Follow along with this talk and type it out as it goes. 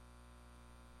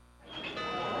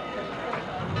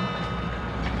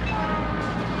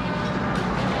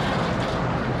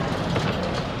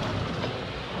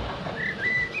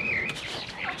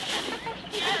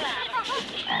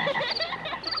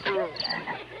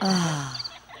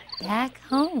Back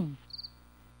home.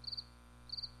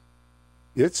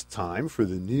 It's time for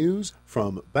the news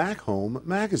from Back Home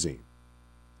magazine.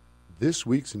 This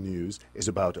week's news is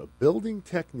about a building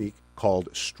technique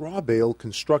called straw bale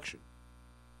construction.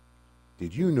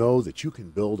 Did you know that you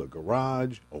can build a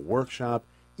garage, a workshop,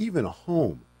 even a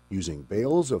home using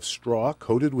bales of straw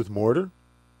coated with mortar?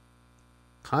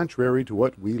 Contrary to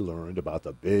what we learned about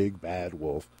the big bad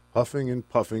wolf huffing and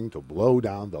puffing to blow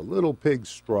down the little pig's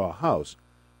straw house,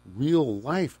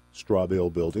 real-life straw bale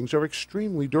buildings are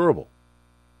extremely durable.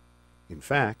 In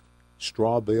fact,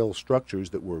 straw bale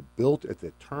structures that were built at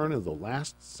the turn of the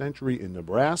last century in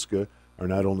Nebraska are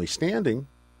not only standing,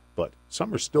 but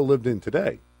some are still lived in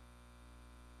today.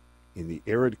 In the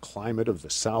arid climate of the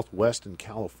Southwest and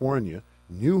California,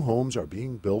 new homes are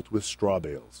being built with straw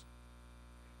bales.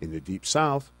 In the Deep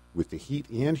South, with the heat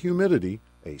and humidity,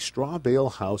 a straw bale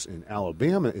house in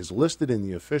Alabama is listed in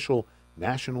the official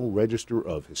National Register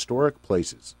of Historic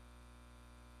Places.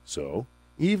 So,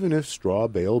 even if straw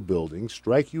bale buildings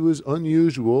strike you as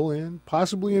unusual and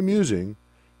possibly amusing,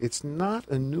 it's not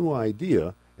a new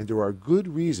idea, and there are good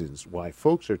reasons why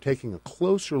folks are taking a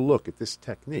closer look at this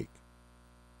technique.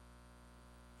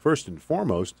 First and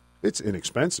foremost, it's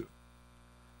inexpensive.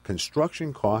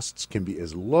 Construction costs can be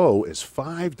as low as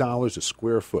 $5 a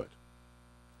square foot.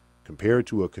 Compared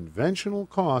to a conventional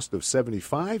cost of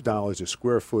 $75 a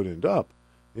square foot and up,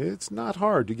 it's not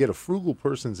hard to get a frugal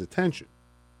person's attention.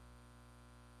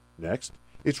 Next,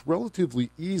 it's relatively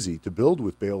easy to build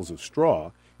with bales of straw,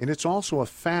 and it's also a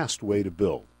fast way to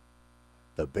build.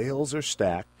 The bales are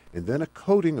stacked, and then a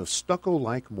coating of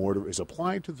stucco-like mortar is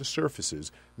applied to the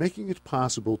surfaces, making it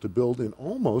possible to build in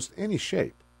almost any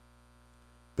shape.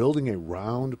 Building a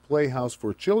round playhouse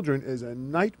for children is a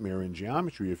nightmare in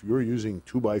geometry if you're using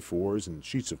 2x4s and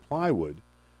sheets of plywood,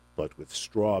 but with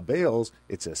straw bales,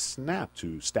 it's a snap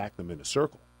to stack them in a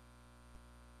circle.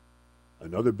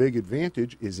 Another big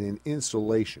advantage is in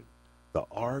insulation. The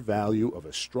R value of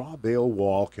a straw bale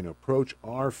wall can approach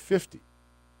R50.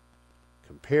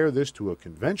 Compare this to a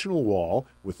conventional wall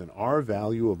with an R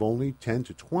value of only 10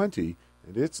 to 20,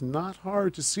 and it's not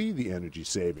hard to see the energy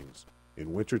savings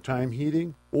in wintertime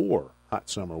heating or hot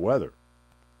summer weather.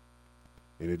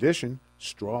 In addition,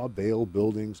 straw bale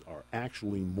buildings are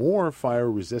actually more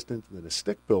fire-resistant than a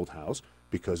stick-built house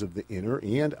because of the inner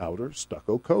and outer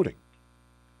stucco coating.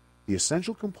 The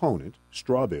essential component,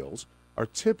 straw bales, are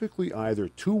typically either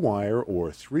 2-wire or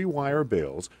 3-wire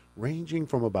bales ranging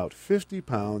from about 50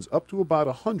 pounds up to about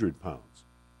 100 pounds.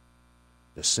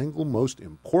 The single most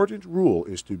important rule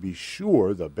is to be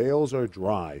sure the bales are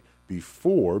dry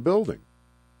before building.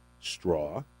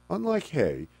 Straw, unlike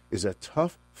hay, is a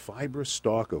tough, fibrous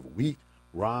stalk of wheat,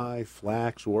 rye,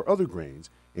 flax, or other grains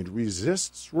and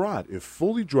resists rot if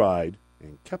fully dried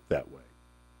and kept that way.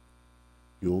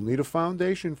 You'll need a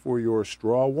foundation for your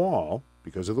straw wall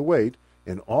because of the weight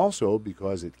and also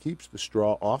because it keeps the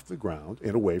straw off the ground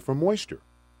and away from moisture.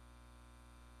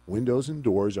 Windows and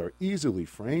doors are easily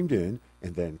framed in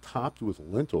and then topped with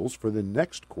lintels for the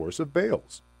next course of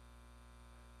bales.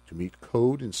 To meet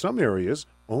code in some areas,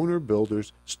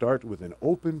 owner-builders start with an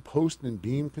open post and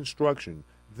beam construction,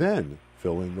 then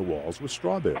fill in the walls with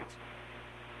straw bales.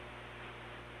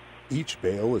 Each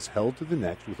bale is held to the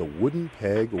next with a wooden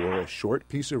peg or a short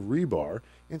piece of rebar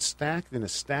and stacked in a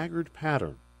staggered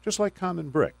pattern, just like common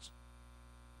bricks.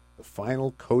 The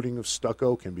final coating of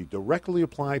stucco can be directly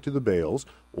applied to the bales,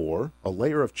 or a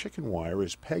layer of chicken wire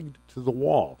is pegged to the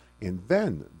wall, and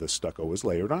then the stucco is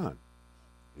layered on.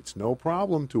 It's no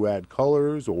problem to add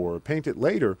colors or paint it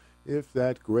later if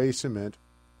that gray cement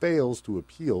fails to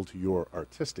appeal to your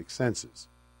artistic senses.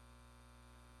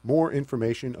 More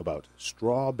information about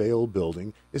straw bale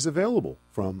building is available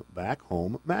from Back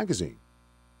Home magazine.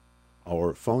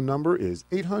 Our phone number is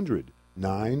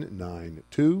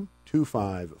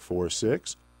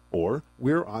 800-992-2546, or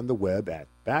we're on the web at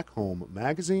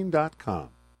backhomemagazine.com.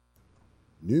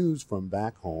 News from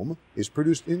Back Home is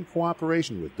produced in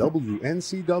cooperation with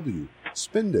WNCW,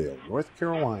 Spindale, North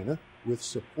Carolina, with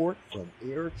support from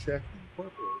Air Check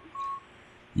Incorporated.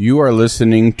 You are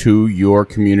listening to Your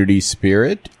Community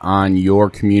Spirit on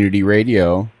Your Community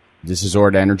Radio. This is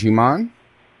Ord Energy Mon.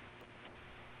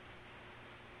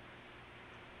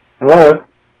 Hello?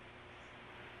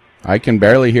 I can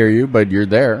barely hear you, but you're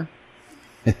there.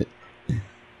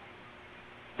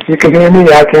 You can hear me?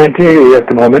 I can't hear you at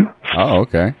the moment. Oh,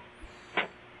 okay.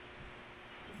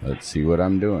 Let's see what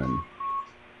I'm doing.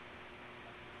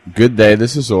 Good day,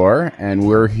 this is Or, and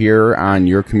we're here on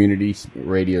Your Community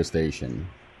Radio Station.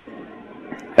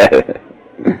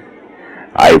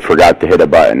 I forgot to hit a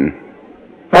button.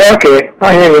 Oh, okay,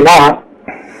 I hear you now.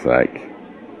 It's like,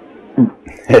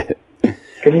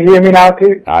 Can you hear me now,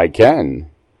 too? I can.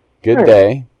 Good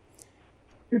day.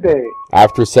 Good day.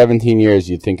 After 17 years,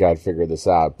 you'd think I'd figure this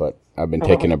out, but I've been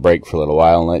taking a break for a little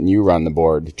while and letting you run the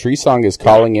board. Tree Song is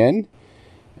calling in,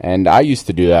 and I used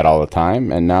to do that all the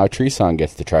time, and now Tree Song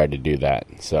gets to try to do that.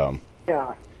 So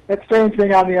Yeah, it's strange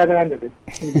being on the other end of it.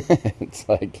 it's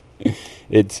like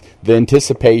the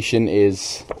anticipation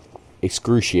is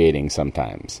excruciating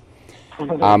sometimes.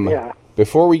 Yeah.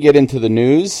 Before we get into the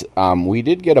news, we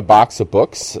did get a box of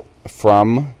books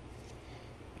from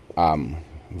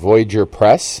Voyager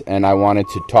Press, and I wanted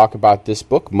to talk about this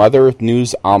book, Mother Earth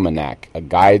News Almanac, A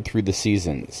Guide Through the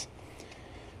Seasons.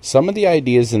 Some of the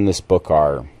ideas in this book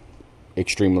are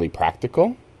extremely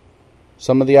practical.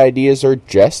 Some of the ideas are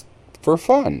just for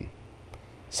fun.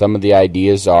 Some of the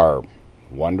ideas are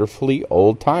wonderfully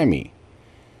old-timey.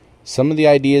 Some of the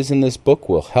ideas in this book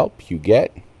will help you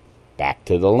get back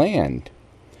to the land.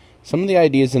 Some of the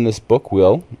ideas in this book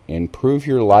will improve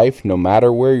your life no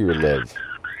matter where you live.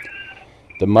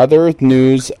 The Mother Earth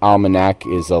News Almanac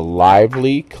is a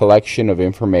lively collection of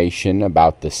information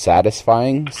about the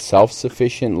satisfying,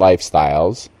 self-sufficient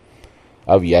lifestyles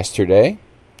of yesterday,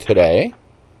 today,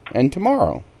 and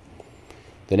tomorrow.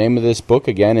 The name of this book,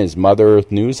 again, is Mother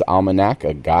Earth News Almanac,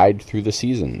 A Guide Through the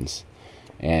Seasons.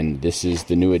 And this is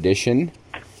the new edition,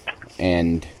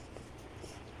 and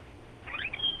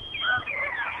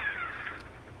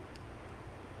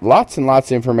lots and lots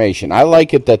of information. I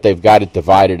like it that they've got it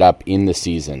divided up in the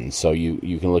seasons. So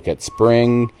you can look at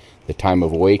spring, the time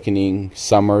of awakening,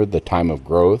 summer, the time of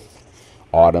growth,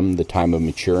 autumn, the time of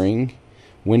maturing,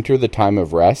 winter, the time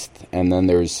of rest, and then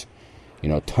there's,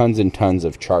 tons and tons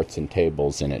of charts and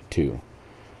tables in it too.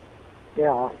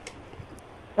 Yeah.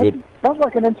 Good. Sounds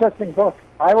like an interesting book.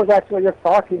 I was actually just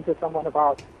talking to someone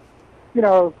about,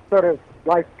 sort of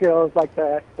life skills like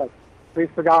that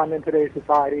we've forgotten in today's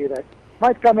society that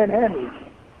might come in handy.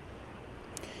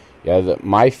 Yeah,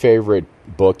 my favorite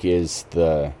book is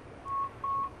the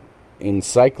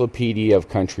Encyclopedia of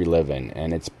Country Living,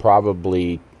 and it's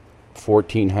probably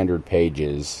 1,400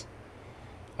 pages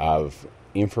of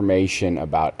information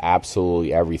about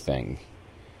absolutely everything.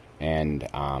 And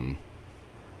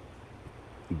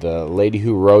the lady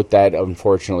who wrote that,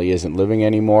 unfortunately, isn't living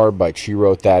anymore, but she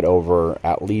wrote that over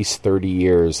at least 30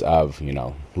 years of,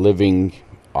 living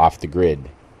off the grid,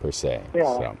 per se. Yeah.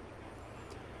 So.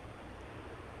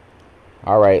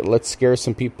 All right, let's scare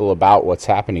some people about what's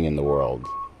happening in the world.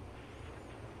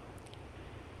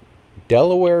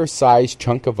 Delaware-sized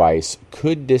chunk of ice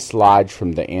could dislodge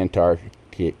from the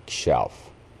Antarctic shelf.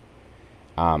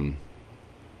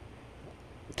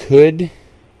 Could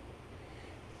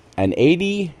an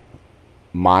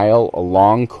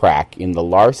 80-mile-long crack in the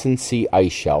Larsen C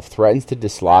ice shelf threatens to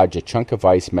dislodge a chunk of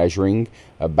ice measuring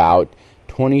about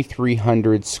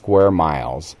 2,300 square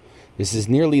miles. This is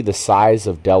nearly the size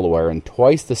of Delaware and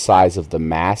twice the size of the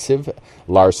massive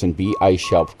Larsen B ice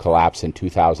shelf collapse in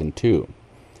 2002.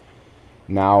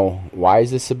 Now, why is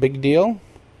this a big deal?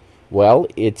 Well,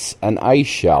 it's an ice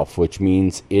shelf, which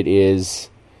means it is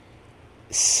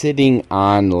sitting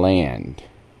on land.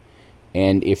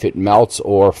 And if it melts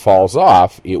or falls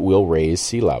off, it will raise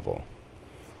sea level.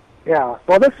 Yeah.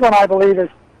 Well, this one, I believe, is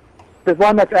the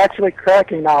one that's actually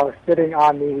cracking now, is sitting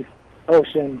on the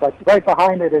ocean, but right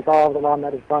behind it is all the one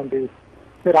that is going to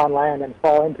sit on land and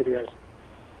fall into the ocean.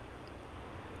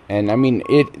 And,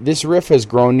 this rift has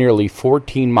grown nearly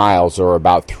 14 miles, or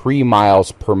about 3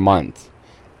 miles per month,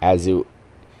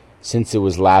 since it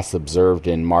was last observed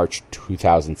in March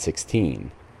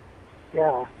 2016.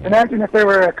 Yeah. Imagine if there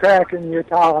were a crack in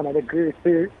Utah and it grew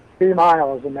 3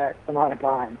 miles in that amount of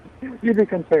time. You'd be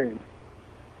concerned.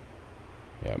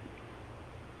 Yep.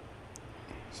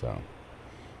 So,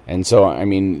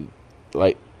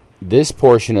 this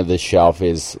portion of the shelf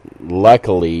is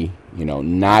luckily,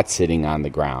 not sitting on the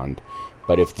ground.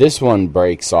 But if this one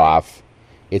breaks off,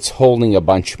 it's holding a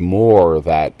bunch more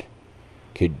that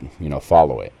could,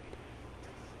 follow it.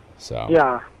 So.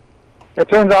 Yeah. It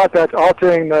turns out that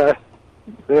altering the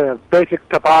basic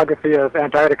topography of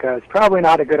Antarctica is probably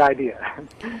not a good idea.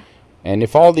 And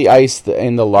if all the ice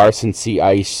in the Larsen C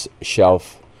ice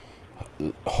shelf,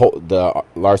 the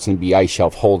Larsen B ice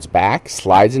shelf holds back,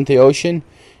 slides into the ocean,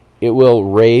 it will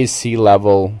raise sea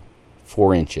level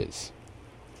 4 inches.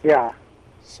 Yeah.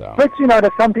 So. Which,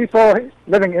 to some people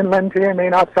living inland here may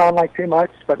not sound like too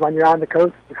much, but when you're on the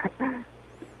coast,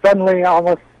 suddenly,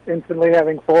 almost instantly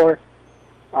having 4,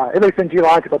 at least in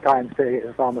geological time, say,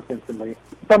 it's almost instantly,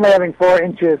 suddenly having 4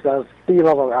 inches of sea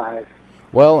level rise.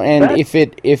 Well, and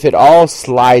if it all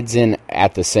slides in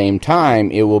at the same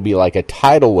time, it will be like a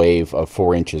tidal wave of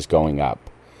 4 inches going up.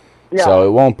 Yeah. So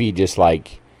it won't be just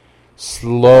like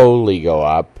slowly go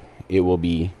up, it will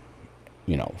be,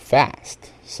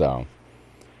 fast. So.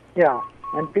 Yeah,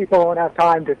 and people won't have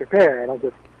time to prepare. It'll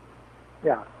just,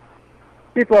 yeah.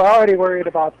 People are already worried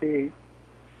about the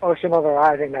ocean level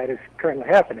rising that is currently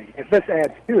happening. If this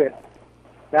adds to it,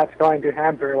 that's going to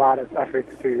hamper a lot of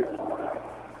efforts to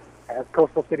have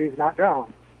coastal cities not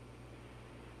drown.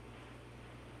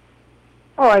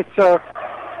 All right, so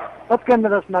let's get into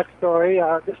this next story.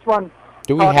 This one.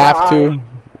 Do we have to?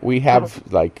 We have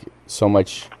so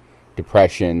much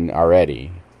depression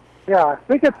already. Yeah,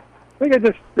 we could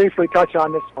just briefly touch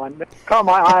on this one. It caught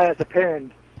my eye as a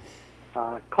parent.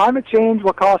 Climate change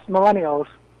will cost millennials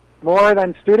more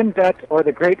than student debt or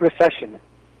the Great Recession.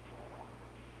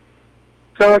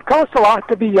 So it costs a lot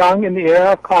to be young in the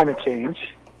era of climate change.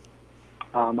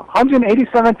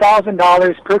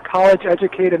 $187,000 per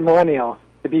college-educated millennial,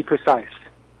 to be precise.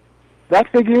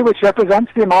 That figure, which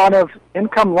represents the amount of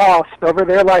income lost over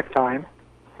their lifetime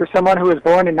for someone who was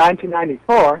born in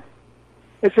 1994,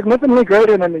 is significantly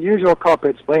greater than the usual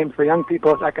culprits blamed for young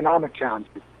people's economic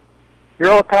challenges.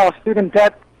 Your old pal student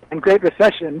debt and Great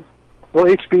Recession will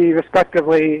each be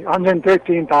respectively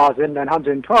 $113,000 and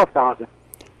 $112,000.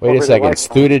 Wait a second.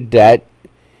 Student debt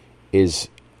is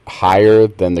higher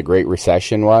than the Great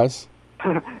Recession was?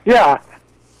 Yeah.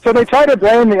 So they try to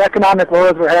blame the economic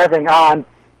woes we're having on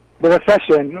the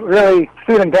recession. Really,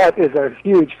 student debt is a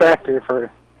huge factor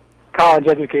for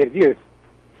college-educated youth.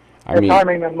 It's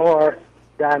harming them more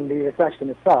than the recession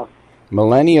itself.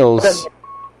 Millennials.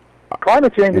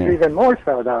 Climate change is even more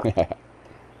so, though.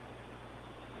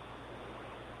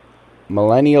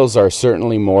 Millennials are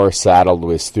certainly more saddled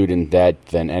with student debt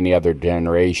than any other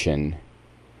generation.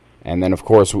 And then, of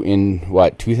course, in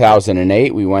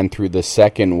 2008, we went through the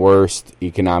second worst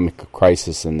economic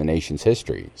crisis in the nation's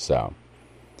history. So,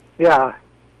 yeah.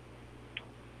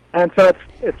 And so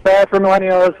it's bad for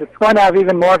millennials. It's going to have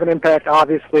even more of an impact,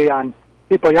 obviously, on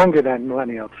people younger than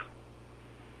millennials.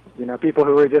 People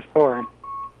who were just born.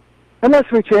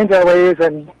 Unless we change our ways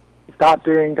and stop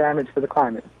doing damage to the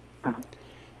climate.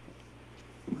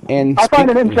 And I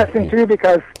find it interesting, too,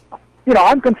 because,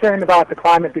 I'm concerned about the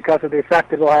climate because of the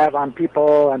effect it will have on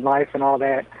people and life and all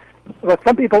that. But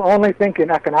some people only think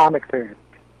in economic terms.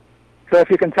 So if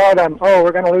you can tell them, oh,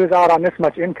 we're going to lose out on this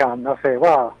much income, they'll say,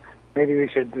 well, maybe we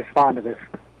should respond to this.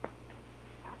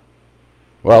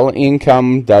 Well,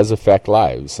 income does affect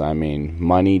lives.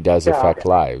 Money does affect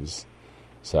lives.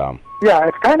 So. Yeah,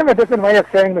 it's kind of a different way of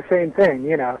saying the same thing,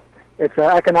 It's an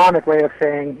economic way of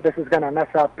saying this is going to mess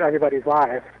up everybody's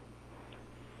lives.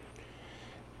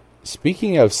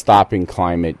 Speaking of stopping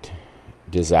climate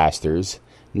disasters,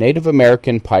 Native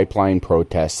American pipeline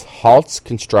protests halts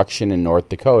construction in North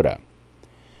Dakota.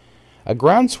 A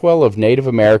groundswell of Native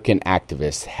American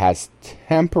activists has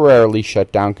temporarily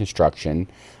shut down construction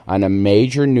on a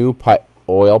major new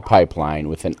oil pipeline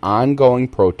with an ongoing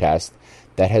protest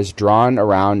that has drawn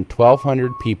around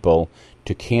 1,200 people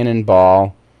to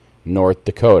Cannonball, North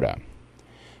Dakota.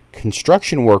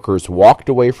 Construction workers walked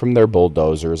away from their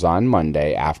bulldozers on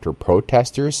Monday after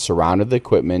protesters surrounded the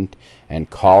equipment and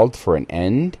called for an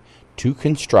end to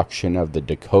construction of the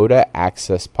Dakota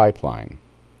Access Pipeline.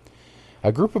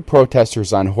 A group of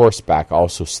protesters on horseback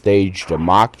also staged a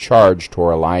mock charge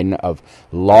toward a line of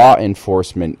law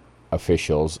enforcement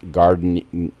officials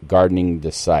guarding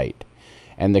the site,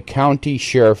 and the county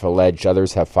sheriff alleged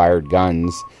others have fired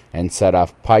guns and set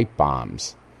off pipe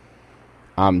bombs.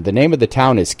 The name of the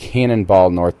town is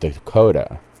Cannonball, North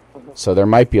Dakota, so there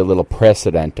might be a little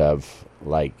precedent of,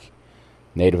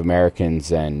 Native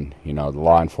Americans and, the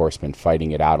law enforcement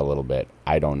fighting it out a little bit.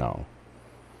 I don't know.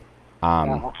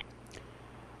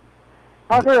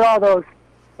 I've heard all those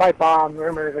pipe bomb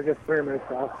rumors are just rumors,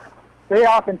 so they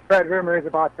often spread rumors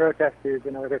about protesters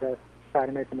in order to try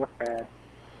to make them look bad.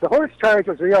 The horse charge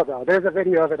was real, though. There's a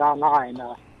video of it online.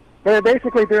 They're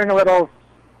basically doing a little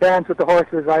dance with the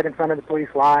horses right in front of the police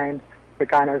line to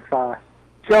kind of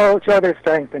show their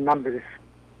strength in numbers.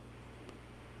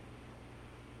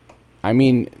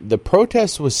 The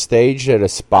protest was staged at a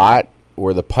spot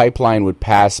where the pipeline would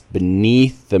pass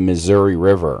beneath the Missouri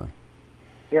River.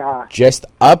 Yeah. Just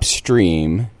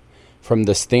upstream from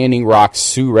the Standing Rock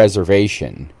Sioux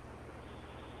Reservation.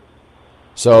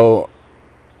 So,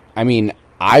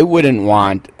 I wouldn't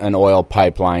want an oil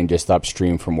pipeline just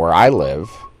upstream from where I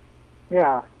live.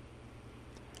 Yeah.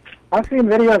 I've seen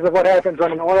videos of what happens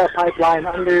when an oil pipeline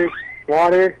under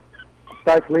water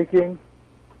starts leaking.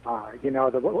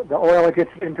 The oil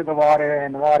gets into the water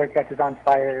and the water catches on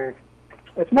fire.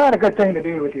 It's not a good thing to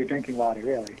do with your drinking water,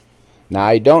 really. Now,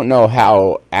 I don't know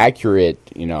how accurate,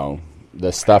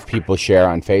 the stuff people share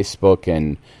on Facebook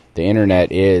and the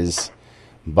internet is,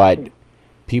 But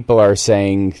people are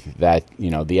saying that, the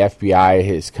FBI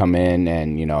has come in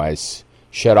and, has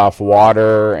shut off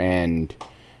water and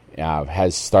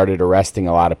has started arresting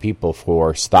a lot of people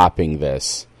for stopping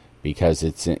this because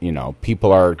it's,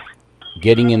 people are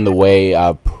getting in the way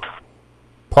of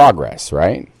progress,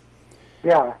 right?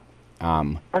 Yeah.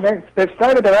 And they've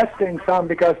started arresting some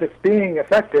because it's being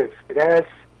effective. It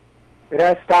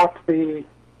has stopped the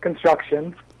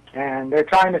construction, and they're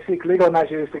trying to seek legal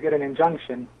measures to get an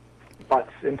injunction. But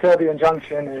until the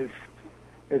injunction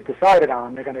is decided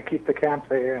on, they're going to keep the camp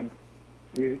there and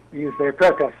use their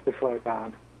protests to slow it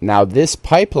down. Now, this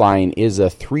pipeline is a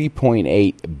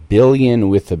 3.8 billion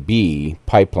with a B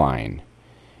pipeline.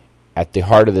 At the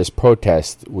heart of this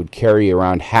protest would carry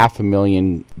around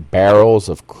 500,000 barrels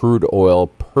of crude oil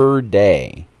per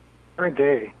day. Per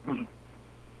day.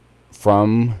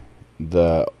 From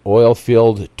the oil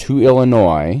field to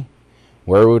Illinois,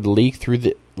 where it would link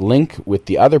with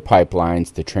the other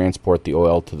pipelines to transport the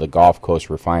oil to the Gulf Coast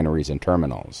refineries and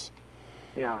terminals.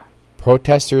 Yeah.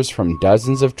 Protesters from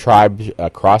dozens of tribes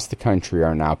across the country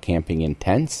are now camping in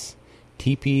tents,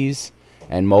 teepees,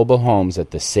 and mobile homes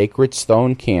at the Sacred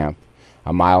Stone Camp,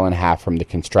 a mile and a half from the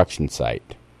construction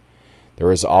site.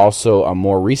 There is also a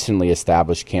more recently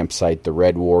established campsite, the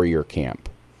Red Warrior Camp.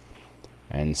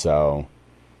 And so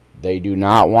they do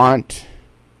not want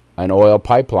an oil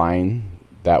pipeline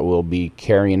that will be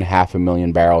carrying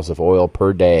 500,000 barrels of oil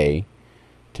per day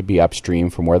to be upstream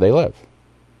from where they live.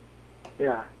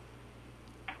 Yeah.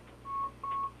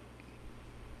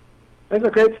 There's a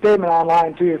great statement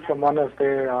online, too, from one of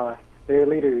their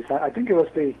leaders. I think it was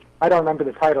I don't remember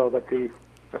the title, but the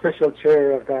official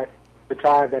chair of the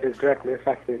tribe that is directly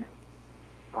affected.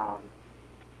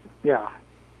 Yeah.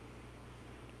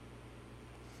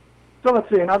 So let's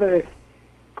see, another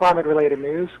climate-related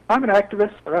news. Climate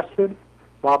activists arrested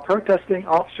while protesting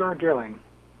offshore drilling.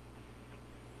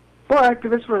 4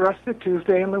 activists were arrested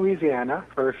Tuesday in Louisiana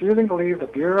for refusing to leave the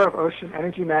Bureau of Ocean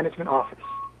Energy Management office,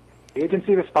 the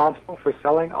agency responsible for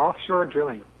selling offshore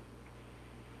drilling.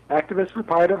 Activists were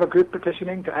part of a group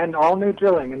petitioning to end all new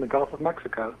drilling in the Gulf of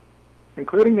Mexico,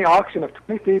 including the auction of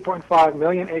 23.5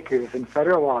 million acres in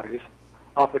federal waters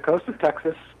off the coast of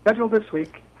Texas, scheduled this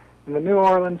week in the New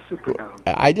Orleans Superdome.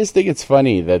 I just think it's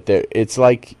funny that it's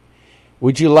like,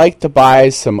 would you like to buy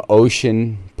some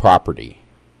ocean property?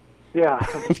 Yeah.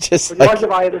 Just would you like to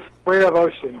buy this square of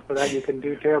ocean so that you can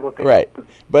do terrible things? Right.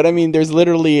 But, I mean, there's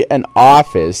literally an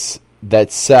office that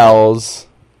sells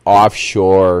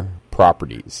offshore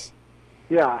properties.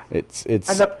 Yeah. It's and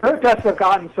the protests have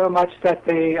gotten so much that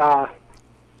they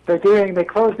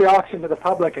closed the auction to the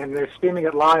public and they're streaming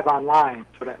it live online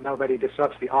so that nobody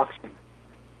disrupts the auction.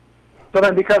 So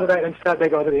then because of that, instead they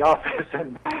go to the office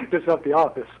and disrupt the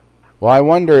office. Well, I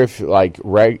wonder if like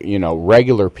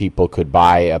regular people could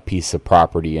buy a piece of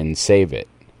property and save it.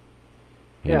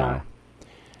 You know.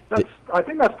 I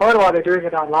think that's part of why they're doing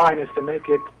it online, is to make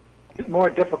it more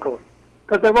difficult.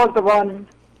 Because there was the one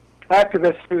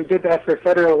activist who did that for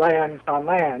federal lands on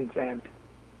lands, and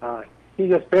he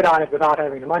just bid on it without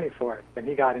having the money for it, and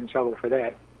he got in trouble for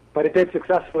that. But it did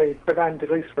successfully prevent, at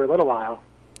least for a little while,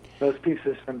 those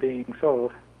pieces from being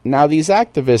sold. Now, these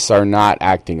activists are not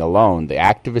acting alone. The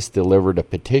activists delivered a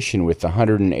petition with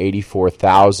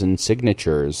 184,000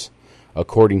 signatures,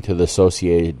 according to the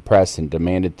Associated Press, and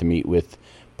demanded to meet with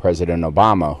President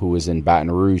Obama, who was in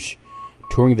Baton Rouge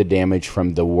touring the damage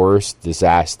from the worst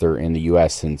disaster in the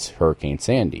U.S. since Hurricane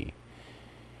Sandy.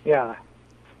 Yeah.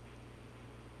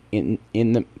 In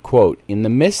the quote, in the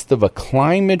midst of a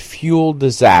climate-fueled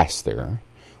disaster,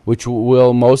 which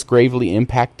will most gravely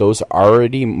impact those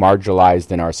already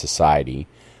marginalized in our society,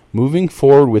 moving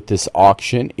forward with this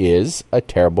auction is a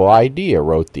terrible idea,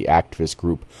 wrote the activist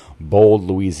group Bold,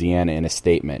 Louisiana in a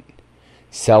statement.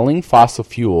 Selling fossil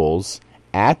fuels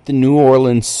at the New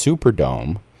Orleans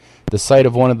Superdome, the site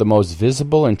of one of the most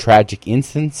visible and tragic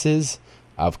instances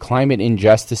of climate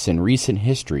injustice in recent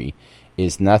history,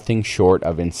 is nothing short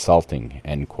of insulting,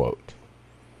 end quote.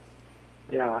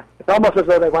 Yeah, it's almost as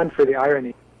though they went for the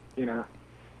irony, you know.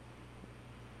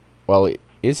 Well,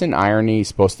 isn't irony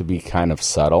supposed to be kind of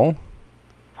subtle?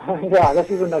 Yeah, this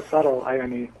isn't a subtle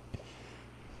irony.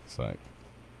 It's like...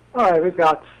 All right, we've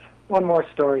got one more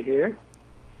story here.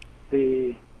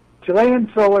 The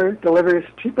Chilean solar delivers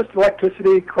cheapest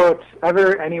electricity, quote,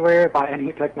 ever, anywhere, by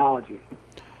any technology.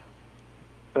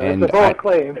 So and it's a bold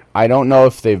claim. I don't know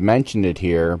if they've mentioned it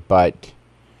here, but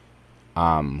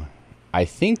I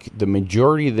think the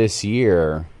majority this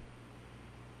year...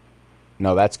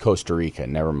 No, that's Costa Rica.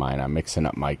 Never mind. I'm mixing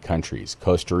up my countries.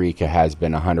 Costa Rica has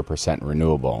been 100%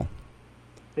 renewable.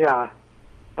 Yeah.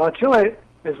 Well, Chile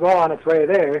is well on its way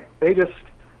there. They just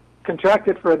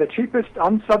contracted for the cheapest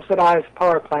unsubsidized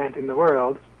power plant in the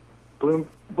world,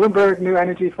 Bloomberg New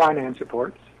Energy Finance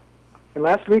reports. In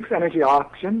last week's energy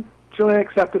auction, Chile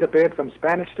accepted a bid from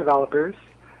Spanish developers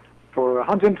for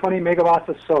 120 megawatts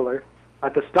of solar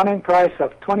at the stunning price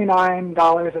of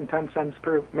 $29.10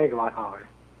 per megawatt hour.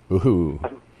 Ooh.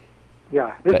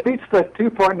 Yeah, this beats the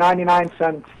 2.99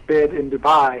 cents bid in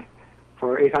Dubai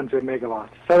for 800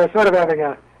 megawatts. So they're sort of having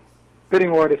a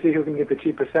bidding war to see who can get the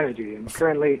cheapest energy. And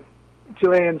currently,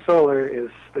 Chilean solar is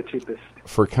the cheapest.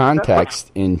 For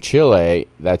context, in Chile,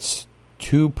 that's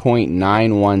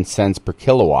 2.91 cents per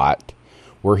kilowatt.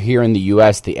 Where here in the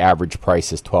U.S., the average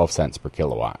price is 12 cents per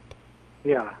kilowatt.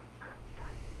 Yeah.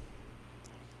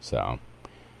 So.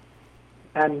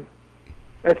 And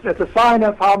it's a sign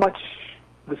of how much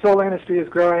the solar industry is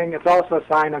growing. It's also a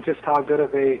sign of just how good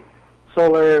of a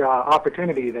solar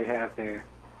opportunity they have there.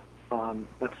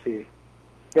 Let's see.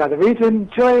 Yeah, the region,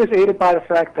 Chile is aided by the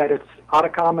fact that its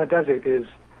Atacama Desert is,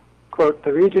 quote,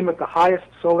 the region with the highest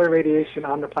solar radiation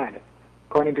on the planet,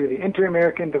 according to the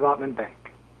Inter-American Development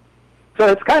Bank. So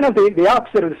it's kind of the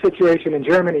opposite of the situation in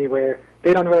Germany, where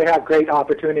they don't really have great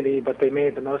opportunity, but they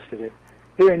made the most of it.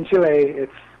 Here in Chile,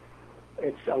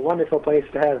 it's a wonderful place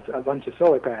to have a bunch of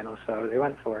solar panels, so they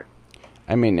went for it.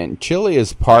 I mean, and Chile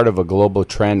is part of a global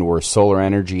trend where solar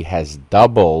energy has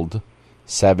doubled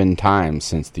 7 times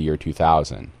since the year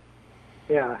 2000.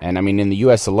 Yeah. And I mean, in the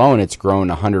U.S. alone, it's grown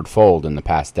 100-fold in the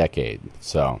past decade.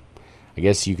 So I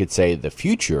guess you could say the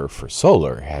future for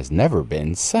solar has never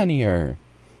been sunnier.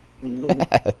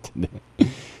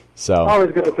 So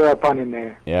always good to throw a pun in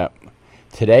there. Yep.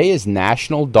 Today is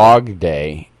National Dog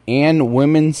Day and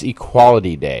Women's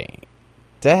Equality Day.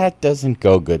 That doesn't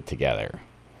go good together.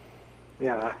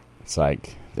 Yeah. It's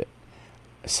like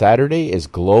Saturday is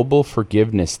Global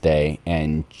Forgiveness Day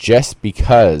and Just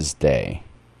Because Day.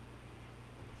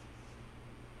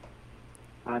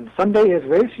 And Sunday is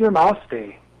Race Your Mouse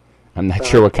Day. I'm not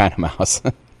sure what kind of mouse.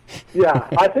 Yeah,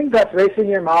 I think that's racing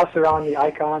your mouse around the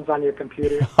icons on your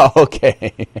computer.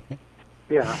 Okay.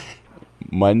 Yeah.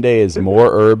 Monday is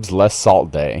More Herbs, Less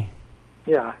Salt Day.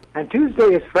 Yeah, and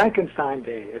Tuesday is Frankenstein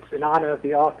Day. It's in honor of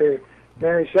the author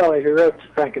Mary Shelley, who wrote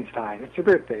Frankenstein. It's her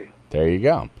birthday. There you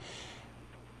go.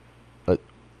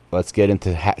 Let's get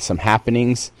into some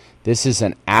happenings. This is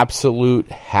an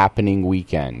absolute happening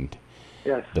weekend.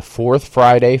 Yes. The 4th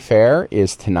Friday Fair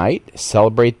is tonight.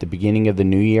 Celebrate the beginning of the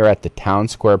new year at the Town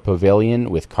Square Pavilion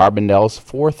with Carbondale's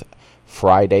 4th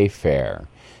Friday Fair.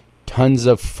 Tons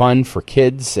of fun for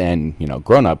kids and,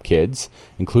 grown-up kids,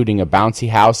 including a bouncy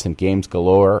house and games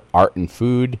galore, art and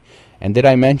food. And did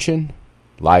I mention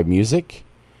live music?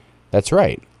 That's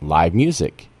right, live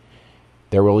music.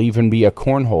 There will even be a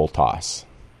cornhole toss.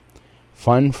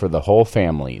 Fun for the whole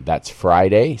family. That's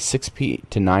Friday, 6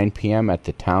 to 9 p.m. at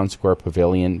the Town Square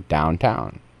Pavilion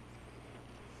downtown.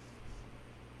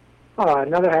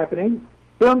 Another happening,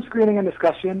 film screening and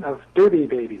discussion of Derby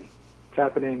Baby. It's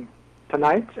happening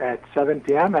tonight at 7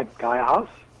 p.m. at Gaia House.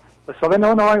 The Southern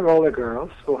Illinois Roller Girls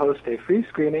will host a free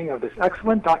screening of this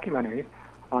excellent documentary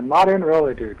on modern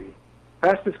roller derby,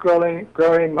 fastest growing,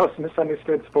 most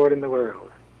misunderstood sport in the world.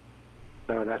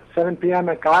 So that's 7 p.m.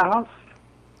 at Gaia House.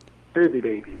 Derby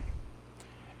Baby.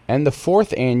 And the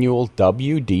 4th annual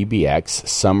WDBX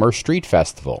Summer Street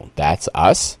Festival. That's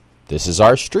us. This is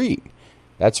our street.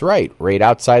 That's right, right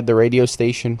outside the radio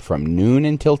station from noon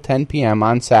until 10 p.m.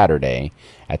 on Saturday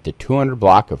at the 200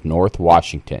 block of North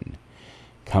Washington.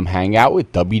 Come hang out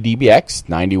with WDBX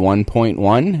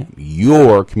 91.1,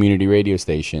 your community radio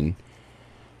station,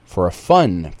 for a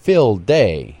fun-filled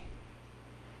day.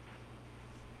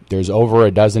 There's over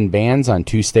a dozen bands on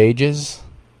 2 stages.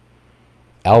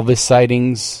 Elvis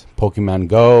sightings, Pokemon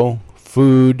Go,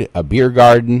 food, a beer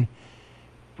garden,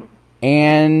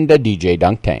 and a DJ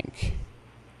dunk tank.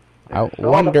 I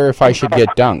wonder if I should get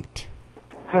dunked.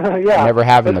 Yeah, I never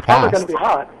have in the past. It's probably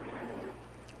going to be hot.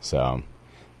 So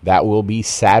that will be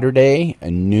Saturday,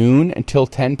 noon until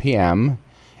 10 p.m.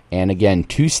 And again,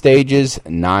 2 stages,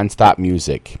 nonstop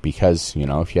music. Because,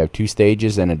 if you have 2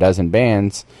 stages and a dozen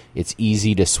bands, it's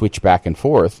easy to switch back and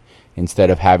forth instead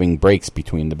of having breaks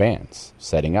between the bands,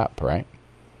 setting up, right?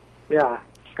 Yeah,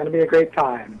 it's going to be a great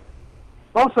time.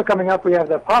 Also coming up, we have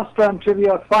the Pasta and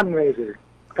Trivia Fundraiser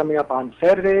coming up on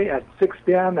Saturday at 6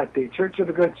 p.m. at the Church of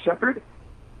the Good Shepherd.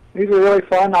 These are really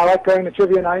fun. I like going to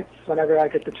trivia nights whenever I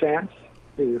get the chance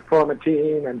to form a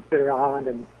team and sit around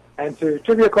and answer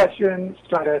trivia questions,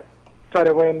 try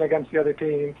to win against the other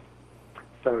team.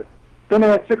 So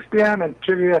dinner at 6 p.m. and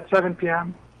trivia at 7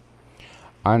 p.m.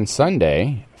 On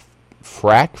Sunday,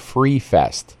 Frack Free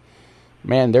Fest.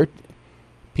 Man,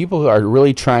 people are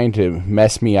really trying to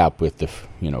mess me up with the,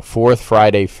 Fourth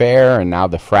Friday Fair and now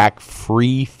the Frack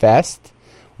Free Fest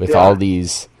with all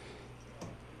these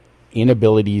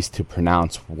inabilities to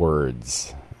pronounce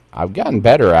words. I've gotten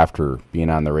better after being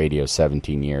on the radio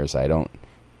 17 years. I don't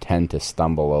tend to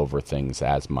stumble over things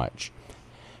as much.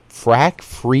 Frack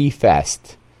Free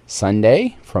Fest,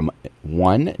 Sunday from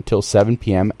 1 until 7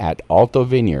 p.m. at Alto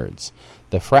Vineyards.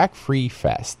 The Frack Free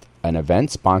Fest, an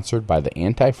event sponsored by the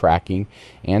anti-fracking,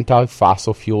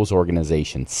 anti-fossil fuels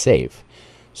organization SAFE,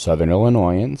 Southern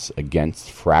Illinoisans against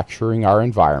fracturing our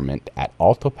environment at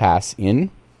Alto Pass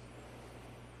in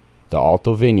the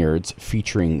Alto Vineyards,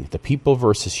 featuring the People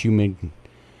vs. Human,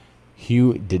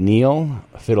 Hugh Daniel,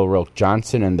 Fiddle Roke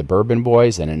Johnson and the Bourbon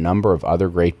Boys, and a number of other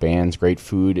great bands, great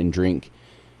food and drink.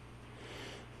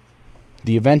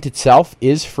 The event itself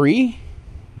is free.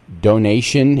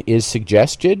 Donation is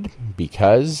suggested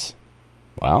because,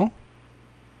 well,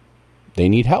 they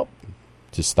need help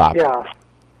to stop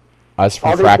us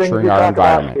from fracturing our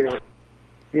environment.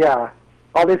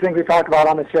 All these things we talk about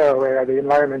on the show where the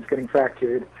environment's getting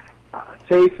fractured.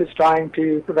 SAFE is trying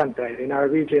to prevent that in our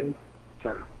region.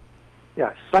 So,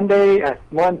 Sunday at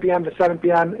 1 p.m. to 7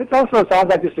 p.m. It also sounds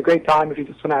like just a great time if you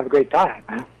just want to have a great time.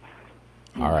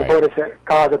 All right. Support a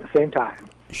cause at the same time.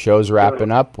 Show's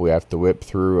wrapping up. We have to whip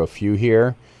through a few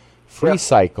here.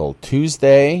 Freecycle,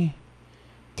 Tuesday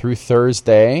through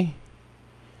Thursday,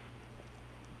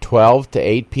 12 to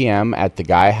 8 p.m. at the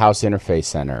Guy House Interface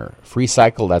Center.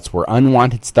 Freecycle, that's where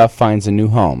unwanted stuff finds a new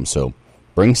home. So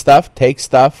bring stuff, take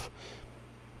stuff,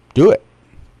 do it.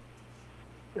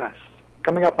 Yes.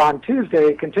 Coming up on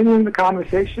Tuesday, continuing the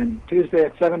conversation, Tuesday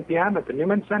at 7 p.m. at the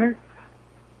Newman Center.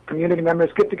 Community members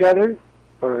get together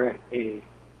for a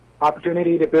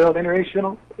opportunity to build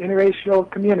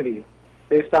interracial community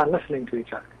based on listening to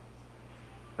each other.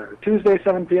 So Tuesday,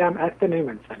 7 p.m. at the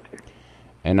Newman Center.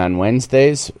 And on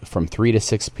Wednesdays from 3 to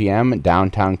 6 p.m.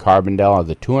 downtown Carbondale on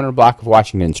the 200 block of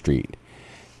Washington Street.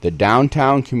 The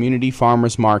Downtown Community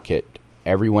Farmers Market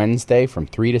every Wednesday from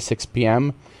 3 to 6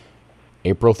 p.m.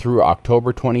 April through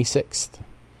October 26th.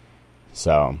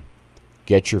 So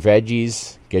get your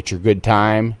veggies, get your good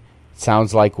time.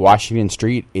 Sounds like Washington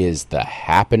Street is the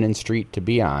happening street to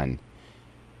be on.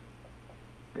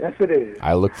 Yes, it is.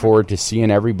 I look forward to seeing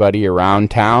everybody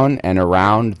around town and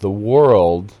around the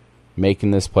world making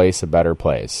this place a better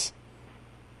place.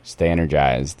 Stay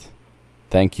energized.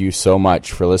 Thank you so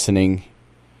much for listening.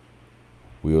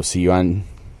 We will see you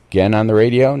again on the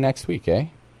radio next week, eh?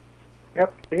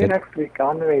 Yep, see you next week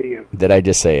on the radio. Did I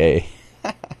just say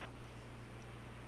eh?